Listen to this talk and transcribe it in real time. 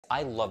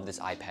I love this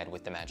iPad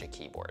with the Magic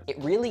Keyboard. It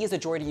really is a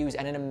joy to use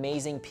and an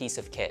amazing piece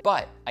of kit,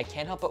 but I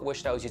can't help but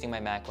wish that I was using my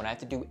Mac when I have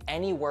to do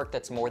any work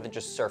that's more than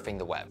just surfing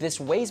the web.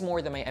 This weighs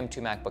more than my M2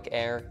 MacBook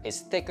Air,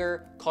 is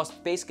thicker, costs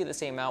basically the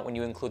same amount when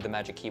you include the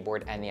Magic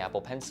Keyboard and the Apple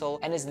Pencil,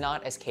 and is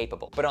not as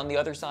capable. But on the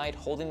other side,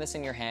 holding this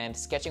in your hand,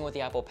 sketching with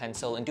the Apple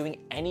Pencil, and doing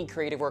any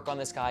creative work on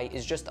this guy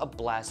is just a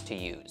blast to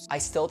use. I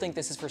still think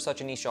this is for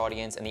such a niche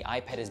audience, and the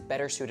iPad is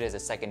better suited as a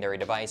secondary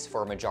device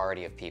for a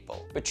majority of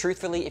people. But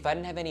truthfully, if I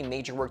didn't have any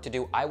major work to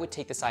do, I would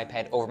take this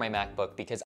iPad over my MacBook because